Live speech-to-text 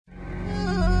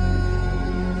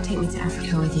me to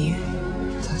Africa with you?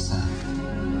 Tessa.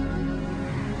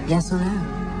 Yes or no?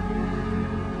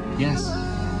 Yes.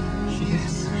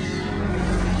 Yes.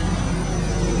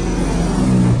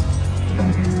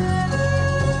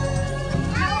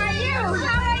 How are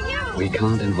you? We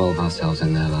can't involve ourselves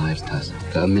in their lives, Tessa.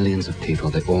 There are millions of people.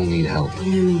 They all need help.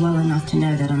 You know me well enough to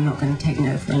know that I'm not going to take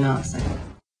no for an answer.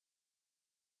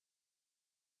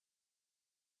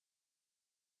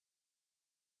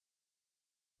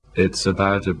 It's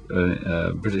about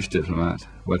a British diplomat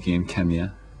working in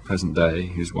Kenya, present day,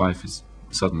 whose wife is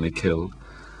suddenly killed,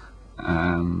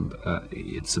 and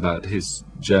it's about his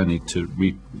journey to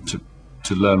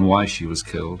learn why she was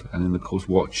killed, and in the course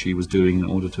what she was doing in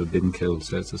order to have been killed.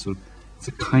 So it's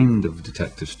a kind of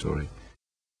detective story.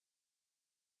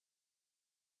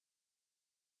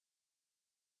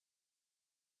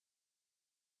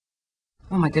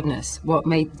 Oh my goodness, what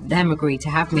made them agree to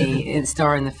have me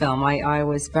star in the film? I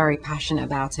was very passionate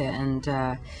about it, and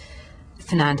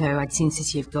Fernando, I'd seen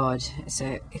City of God. It's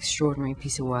an extraordinary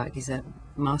piece of work. He's a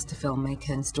master filmmaker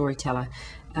and storyteller.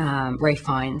 Ray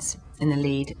Fiennes in the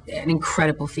lead, an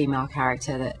incredible female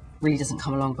character that really doesn't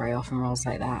come along very often, roles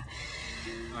like that.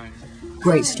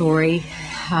 Great story.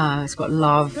 It's got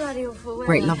love,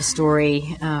 great love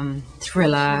story,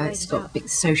 thriller. It's got big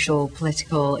social,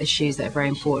 political issues that are very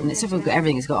important. It's got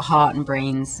everything. It's got heart and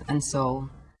brains and soul.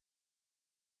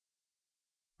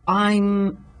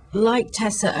 I'm like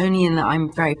Tessa only in that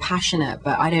I'm very passionate,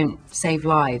 but I don't save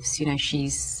lives. You know,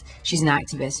 she's an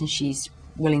activist and she's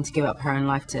willing to give up her own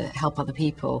life to help other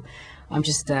people. I'm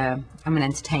just, I'm an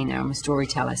entertainer, I'm a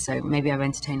storyteller, so maybe I've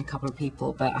entertained a couple of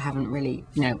people, but I haven't really,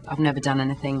 you know, I've never done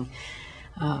anything,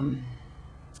 I've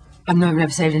never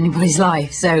saved anybody's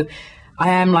life, so I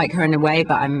am like her in a way,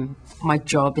 but my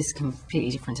job is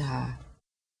completely different to her.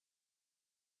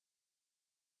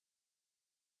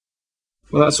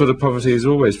 Well, that sort of poverty is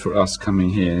always for us coming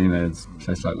here, you know, a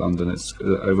place like London, it's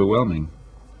overwhelming.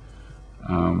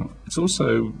 It's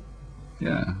also,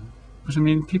 yeah, but I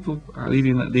mean, people are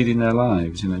leading their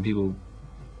lives, you know, people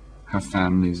have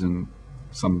families and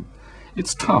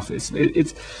it's tough,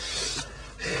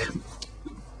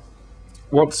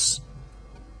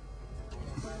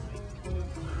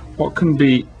 what can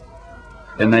be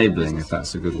enabling, if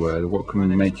that's a good word, what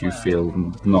can make you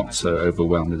feel not so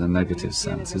overwhelmed in a negative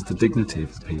sense, is the dignity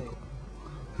of the people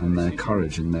and their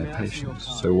courage and their patience.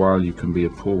 So while you can be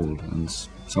appalled and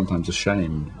sometimes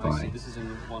ashamed by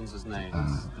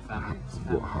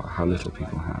how little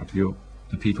people have,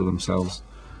 the people themselves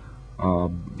are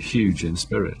huge in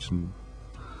spirit, and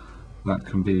that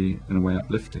can be in a way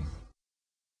uplifting.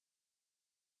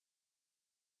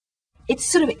 It's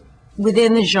sort of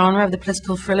within the genre of the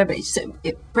political thriller, but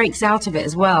it breaks out of it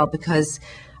as well, because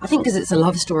I think because it's a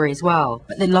love story as well,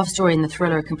 but the love story and the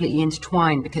thriller are completely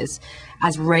intertwined, because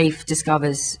as Rafe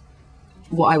discovers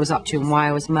what I was up to and why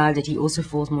I was murdered, he also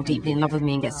falls more deeply in love with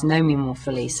me and gets to know me more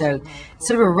fully. So it's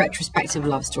sort of a retrospective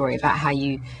love story about how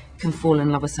you can fall in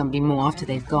love with somebody more after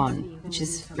they've gone, which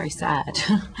is very sad,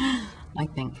 I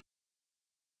think.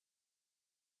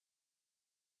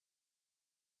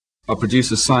 Our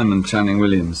producer Simon Channing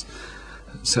Williams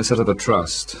set up a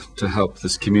trust to help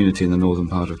this community in the northern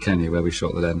part of Kenya where we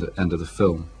shot the end of the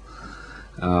film.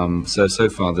 So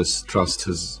far this trust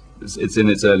it's in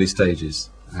its early stages,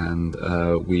 and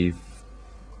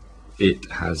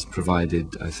it has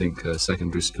provided, I think, a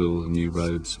secondary school, new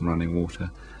roads, running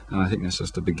water, and I think that's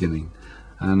just a beginning.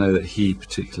 And I know that he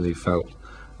particularly felt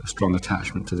a strong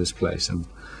attachment to this place, and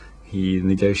he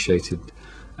negotiated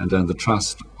and earned the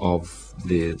trust of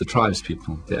the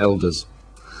tribespeople, the elders,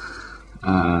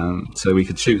 so we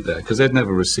could shoot there, because they'd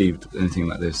never received anything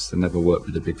like this. They never worked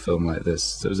with a big film like this,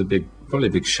 so it was probably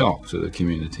a big shock to the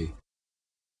community.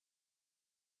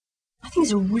 I think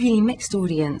it's a really mixed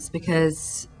audience,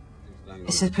 because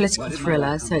it's a political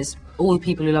thriller, so it's all the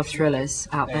people who love thrillers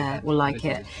out there will like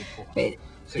it. But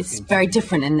it's very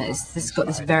different in that it's got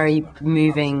this very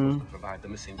moving,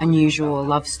 unusual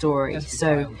love story.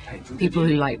 So people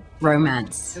who like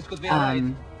romance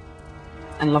and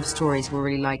love stories will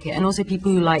really like it. And also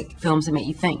people who like films that make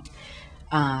you think,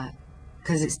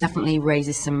 because it definitely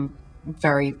raises some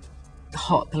very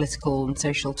hot political and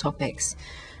social topics.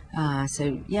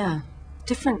 So yeah,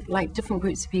 different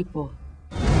groups of people.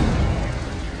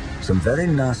 Some very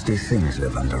nasty things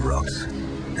live under rocks,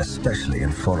 especially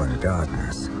in foreign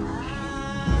gardens.